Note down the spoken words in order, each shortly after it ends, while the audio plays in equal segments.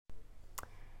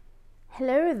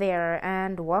Hello there,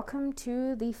 and welcome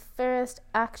to the first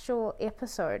actual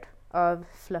episode of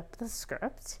Flip the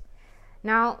Script.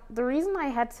 Now, the reason I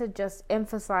had to just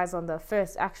emphasize on the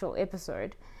first actual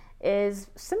episode is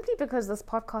simply because this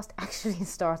podcast actually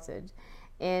started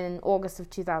in August of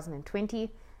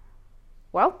 2020.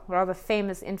 Well, rather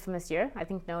famous, infamous year. I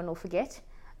think no one will forget.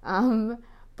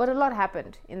 But a lot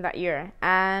happened in that year,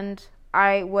 and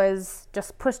I was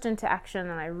just pushed into action,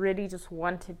 and I really just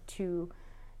wanted to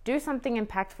do something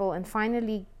impactful and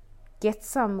finally get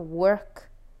some work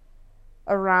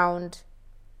around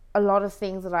a lot of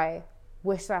things that I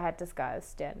wish I had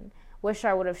discussed and wish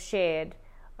I would have shared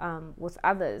with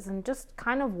others, and just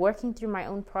kind of working through my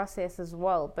own process as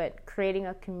well, but creating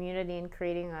a community and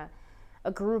creating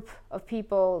a group of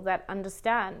people that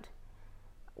understand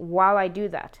while I do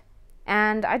that.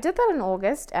 And I did that in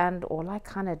August, and all I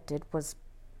kind of did was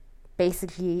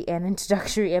basically an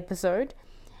introductory episode.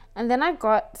 And then I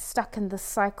got stuck in this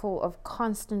cycle of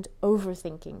constant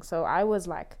overthinking. So I was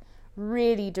like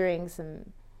really doing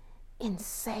some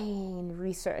insane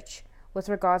research with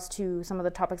regards to some of the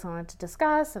topics I wanted to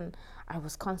discuss. And I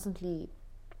was constantly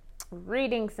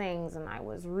reading things, and I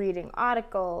was reading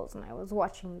articles, and I was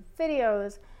watching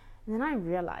videos. And then I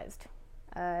realized,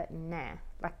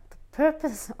 like the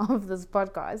purpose of this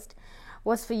podcast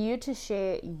was for you to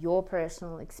share your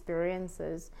personal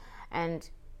experiences and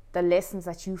the lessons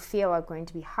that you feel are going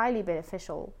to be highly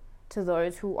beneficial to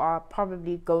those who are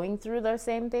probably going through those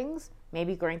same things,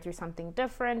 maybe going through something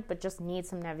different, but just need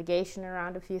some navigation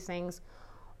around a few things,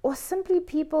 or simply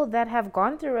people that have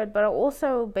gone through it, but are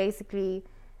also basically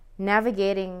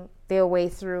navigating their way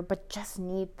through, but just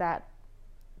need that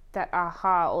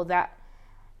aha, or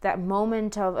that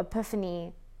moment of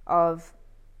epiphany of,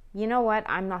 you know what,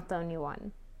 I'm not the only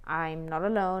one. I'm not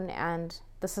alone, and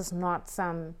this is not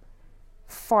some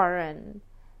foreign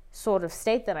sort of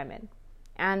state that I'm in.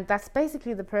 And that's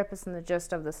basically the purpose and the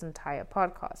gist of this entire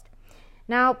podcast.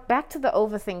 Now, back to the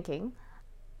overthinking.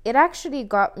 It actually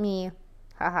got me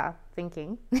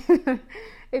thinking.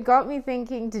 It got me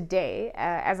thinking today,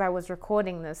 as I was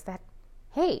recording this, that,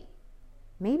 hey,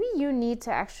 maybe you need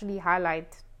to actually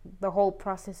highlight the whole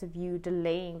process of you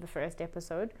delaying the first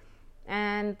episode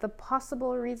and the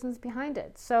possible reasons behind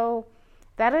it. So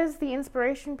that is the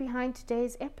inspiration behind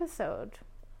today's episode.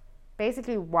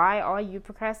 Basically, why are you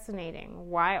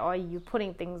procrastinating? Why are you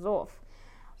putting things off?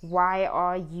 Why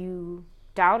are you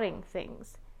doubting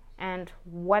things? And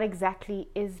what exactly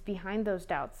is behind those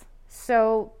doubts?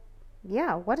 So,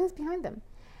 yeah, what is behind them?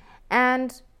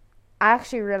 And I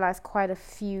actually realized quite a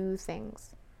few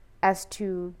things as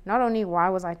to not only why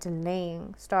was I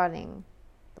delaying starting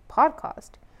the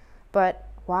podcast, but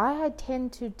why I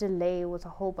tend to delay with a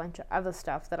whole bunch of other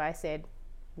stuff that I said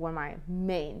were my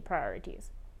main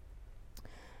priorities.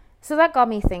 So that got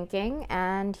me thinking,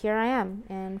 and here I am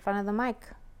in front of the mic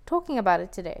talking about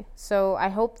it today. So I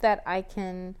hope that I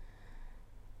can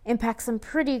impact some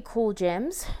pretty cool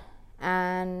gems,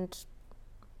 and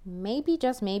maybe,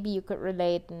 just maybe, you could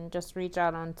relate and just reach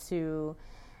out onto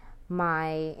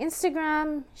my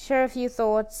Instagram, share a few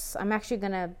thoughts. I'm actually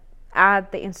going to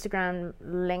add the Instagram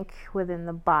link within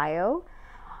the bio,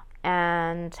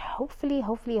 and hopefully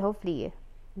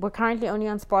we're currently only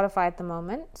on Spotify at the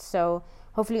moment, so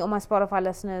hopefully all my Spotify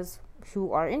listeners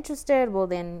who are interested will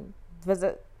then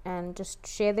visit and just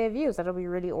share their views. That'll be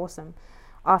really awesome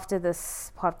after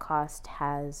this podcast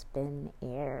has been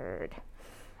aired.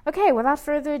 Okay, without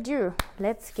further ado,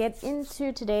 let's get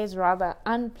into today's rather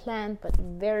unplanned but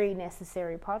very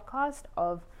necessary podcast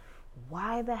of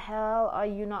why the hell are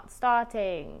you not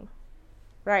starting?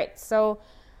 Right, so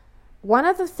one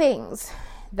of the things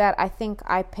that I think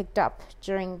I picked up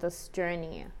during this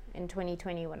journey in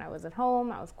 2020 when I was at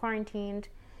home, I was quarantined,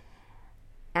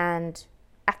 and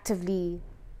actively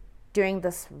doing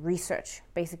this research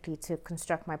basically to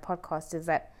construct my podcast, is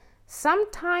that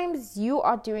sometimes you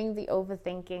are doing the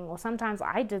overthinking, or sometimes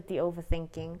I did the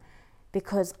overthinking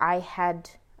because I had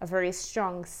a very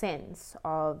strong sense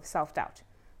of self-doubt.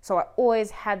 So I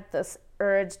always had this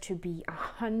urge to be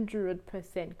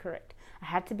 100% correct. I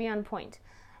had to be on point.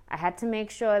 I had to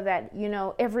make sure that,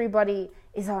 everybody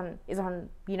is on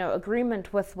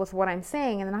agreement with what I'm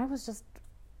saying. And then I was just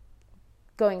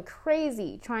going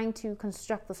crazy trying to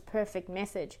construct this perfect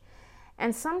message.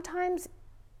 And sometimes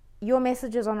your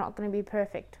messages are not going to be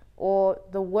perfect, or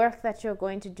the work that you're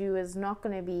going to do is not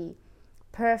going to be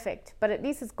perfect, but at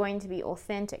least it's going to be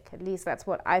authentic. At least that's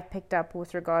what I've picked up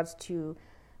with regards to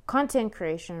content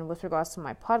creation, with regards to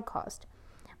my podcast.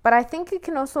 But I think it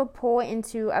can also pour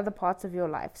into other parts of your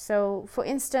life. So, for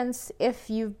instance, if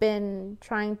you've been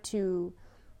trying to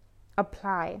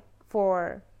apply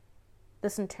for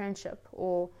this internship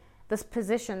or this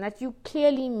position that you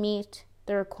clearly meet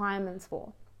the requirements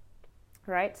for,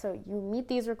 right? So you meet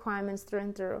these requirements through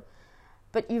and through,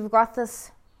 but you've got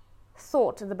this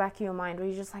thought in the back of your mind where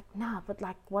you're just like, nah, but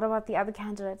like, what about the other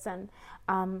candidates? And,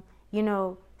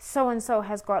 so-and-so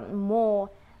has got more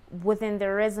within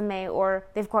their resume, or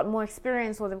they've got more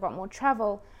experience, or they've got more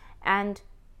travel. And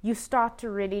you start to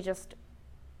really just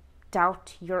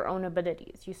doubt your own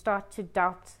abilities. You start to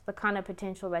doubt the kind of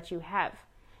potential that you have.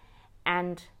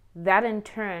 And that in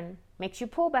turn makes you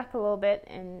pull back a little bit,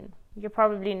 and you're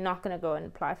probably not going to go and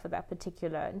apply for that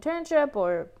particular internship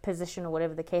or position or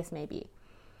whatever the case may be.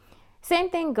 Same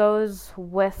thing goes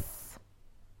with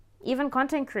even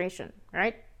content creation,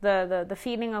 right? The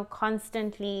feeling of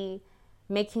constantly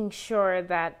making sure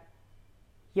that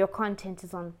your content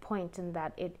is on point and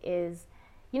that it is,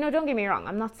 don't get me wrong,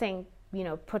 I'm not saying,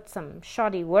 put some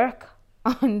shoddy work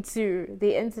onto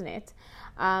the internet.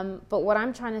 But what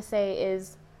I'm trying to say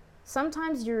is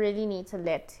sometimes you really need to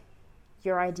let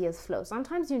your ideas flow.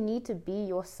 Sometimes you need to be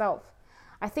yourself.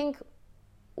 I think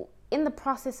in the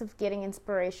process of getting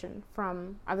inspiration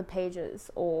from other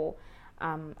pages or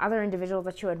other individuals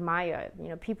that you admire,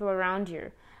 people around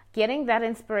you, getting that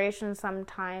inspiration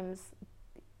sometimes,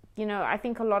 I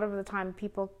think a lot of the time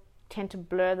people tend to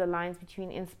blur the lines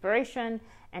between inspiration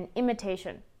and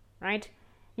imitation, right?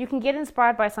 You can get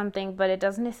inspired by something, but it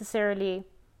doesn't necessarily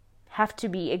have to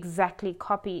be exactly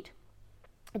copied.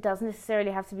 It doesn't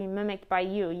necessarily have to be mimicked by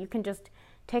you. You can just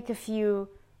take a few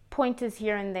pointers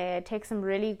here and there, take some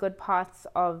really good parts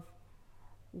of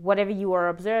whatever you are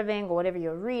observing or whatever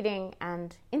you're reading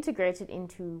and integrate it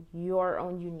into your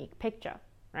own unique picture,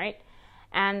 right?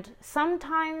 And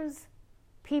sometimes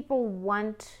people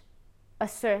want a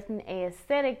certain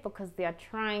aesthetic because they are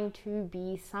trying to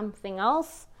be something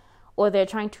else, or they're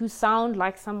trying to sound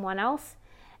like someone else.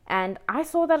 And I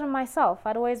saw that in myself.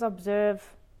 I'd always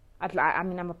observe, I'm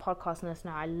a podcast nurse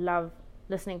now. I love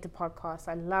listening to podcasts.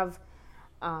 I love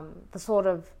I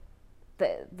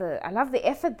love the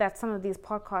effort that some of these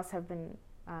podcasts have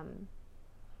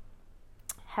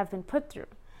been put through.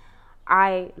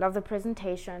 I love the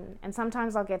presentation, and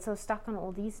sometimes I'll get so stuck on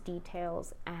all these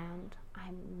details, and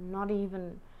I'm not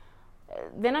even.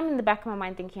 Then I'm in the back of my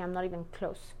mind thinking I'm not even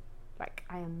close. Like,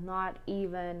 I am not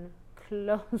even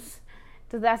close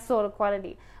to that sort of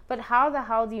quality. But how the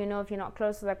hell do you know if you're not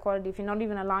close to that quality, if you're not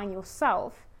even allowing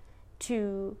yourself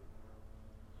to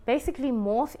basically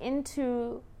morph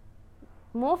into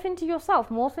yourself,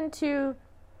 morph into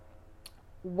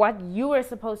what you are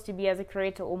supposed to be as a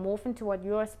creator, or morph into what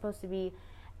you are supposed to be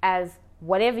as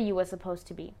whatever you were supposed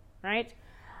to be, right?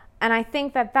 And I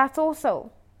think that that's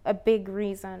also a big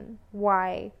reason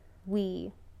why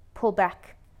we pull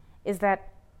back, is that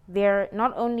there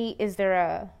not only is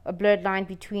there a blurred line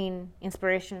between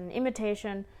inspiration and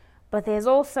imitation, but there's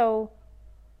also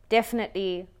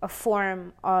definitely a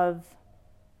form of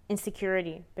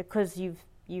insecurity because you've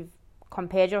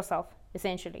compared yourself,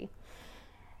 essentially.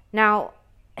 Now,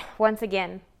 once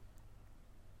again,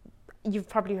 you've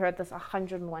probably heard this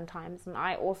 101 times, and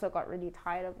I also got really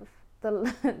tired of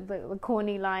the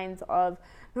corny lines of,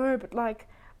 no, but like,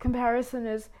 comparison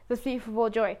is the thief of all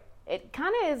joy. It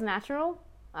kind of is natural.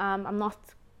 I'm not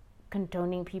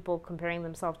condoning people comparing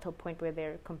themselves to a point where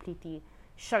they're completely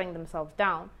shutting themselves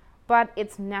down, but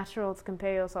it's natural to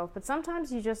compare yourself. But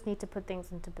sometimes you just need to put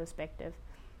things into perspective.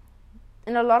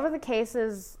 In a lot of the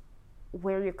cases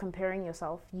where you're comparing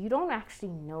yourself, you don't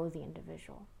actually know the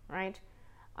individual, right?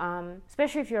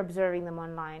 Especially if you're observing them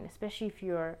online, especially if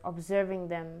you're observing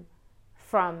them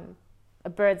from a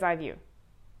bird's eye view.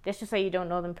 Let's just say you don't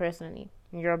know them personally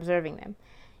and you're observing them.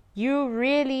 You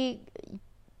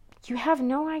have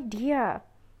no idea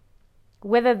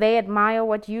whether they admire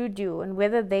what you do and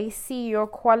whether they see your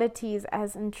qualities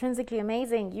as intrinsically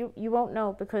amazing. You won't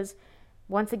know, because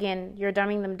once again, you're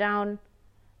dumbing them down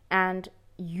and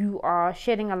you are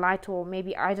shedding a light or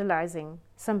maybe idolizing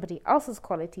somebody else's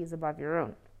qualities above your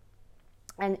own.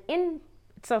 And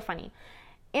it's so funny.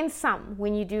 In some,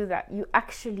 when you do that, you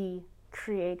actually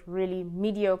create really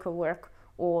mediocre work,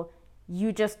 or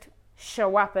you just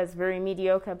show up as very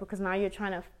mediocre because now you're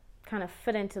trying to kind of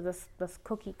fit into this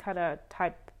cookie cutter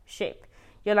type shape.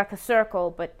 You're like a circle,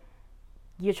 but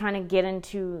you're trying to get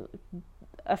into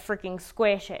a freaking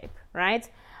square shape, right?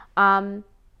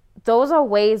 Those are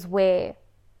ways where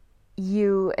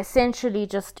you essentially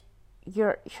just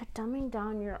you're dumbing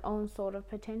down your own sort of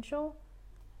potential,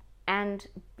 and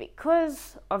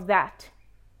because of that,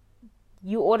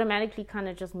 you automatically kind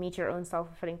of just meet your own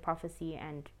self-fulfilling prophecy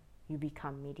and you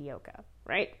become mediocre,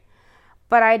 right?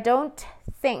 But I don't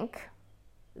think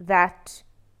that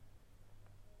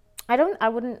I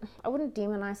wouldn't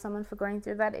demonize someone for going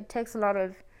through that. It takes a lot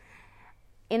of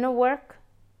inner work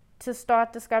to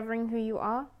start discovering who you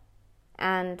are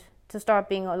and to start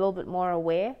being a little bit more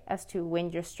aware as to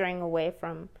when you're straying away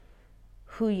from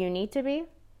who you need to be,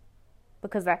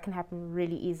 because that can happen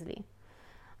really easily.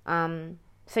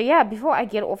 So yeah, before I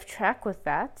get off track with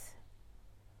that,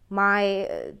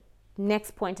 my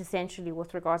next point essentially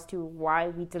with regards to why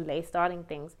we delay starting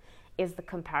things is the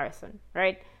comparison,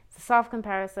 right? It's the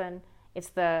self-comparison. It's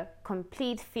the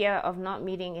complete fear of not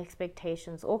meeting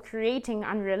expectations or creating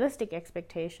unrealistic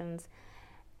expectations,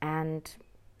 and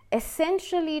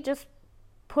essentially just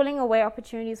pulling away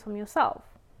opportunities from yourself.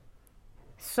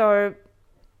 So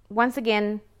once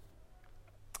again,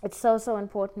 it's so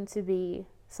important to be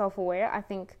self-aware. I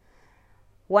think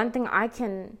one thing I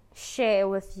can share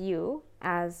with you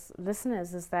as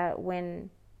listeners is that when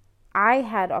I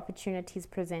had opportunities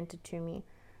presented to me,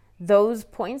 those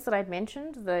points that I'd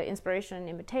mentioned, the inspiration and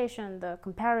imitation, the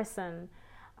comparison,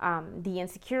 the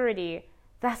insecurity,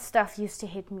 that stuff used to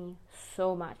hit me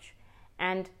so much.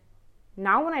 And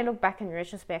now when I look back in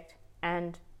retrospect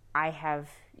and I have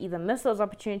either missed those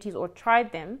opportunities or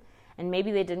tried them and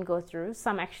maybe they didn't go through,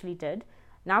 some actually did.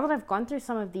 Now that I've gone through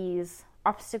some of these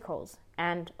obstacles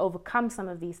and overcome some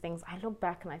of these things, I look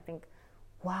back and I think,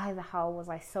 why the hell was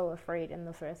I so afraid in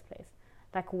the first place?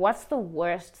 Like, what's the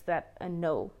worst that a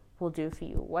no will do for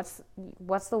you?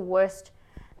 What's the worst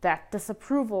that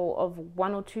disapproval of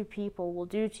one or two people will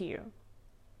do to you?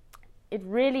 It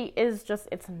really is just,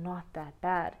 it's not that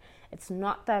bad. It's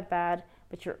not that bad,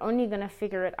 but you're only going to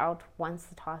figure it out once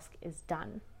the task is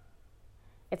done.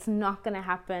 It's not going to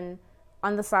happen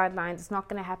on the sidelines. It's not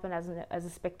going to happen as a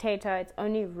spectator. It's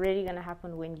only really going to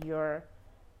happen when you're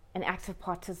an active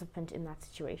participant in that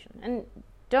situation. And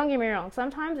don't get me wrong,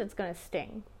 sometimes it's going to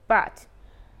sting, but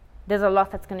there's a lot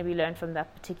that's going to be learned from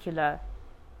that particular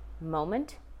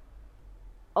moment.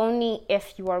 Only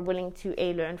if you are willing to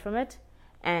A, learn from it,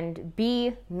 and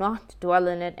B, not dwell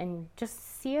in it and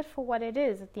just see it for what it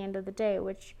is at the end of the day,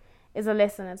 which is a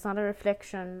lesson. It's not a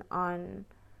reflection on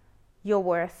your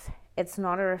worth. It's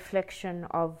not a reflection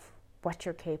of what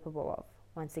you're capable of,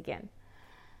 once again.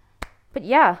 But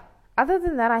yeah, other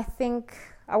than that, I think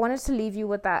I wanted to leave you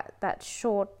with that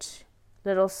short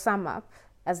little sum up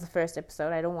as the first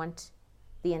episode. I don't want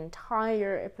the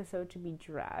entire episode to be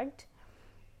dragged.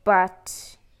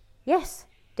 But yes,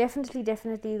 definitely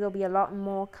there'll be a lot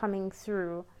more coming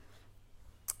through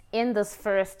in this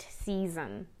first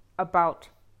season about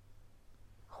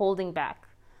holding back,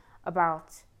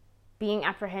 about being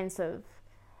apprehensive,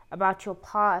 about your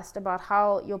past, about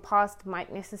how your past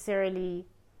might necessarily,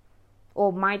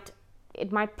 or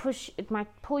it might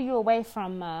pull you away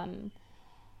from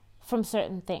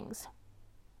certain things.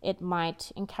 It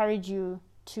might encourage you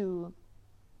to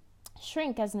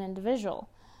shrink as an individual.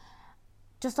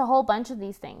 Just a whole bunch of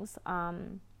these things.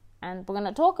 And we're going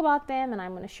to talk about them, and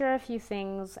I'm going to share a few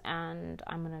things, and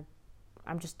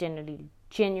I'm just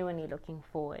genuinely looking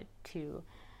forward to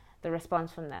the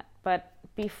response from that. But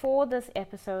before this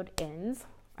episode ends,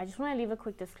 I just want to leave a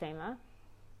quick disclaimer.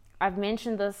 I've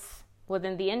mentioned this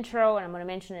within the intro, and I'm going to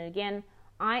mention it again.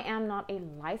 I am not a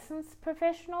licensed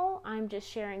professional. I'm just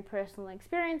sharing personal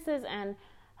experiences and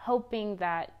hoping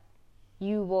that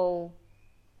you will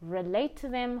relate to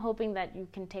them, hoping that you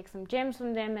can take some gems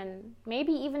from them and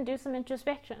maybe even do some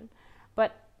introspection.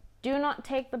 But do not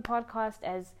take the podcast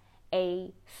as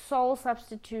a sole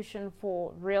substitution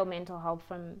for real mental health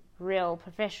from real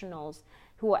professionals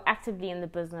who are actively in the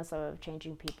business of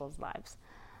changing people's lives.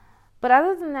 But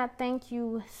other than that, thank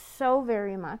you so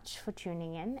very much for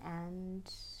tuning in, and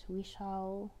we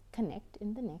shall connect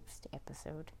in the next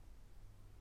episode.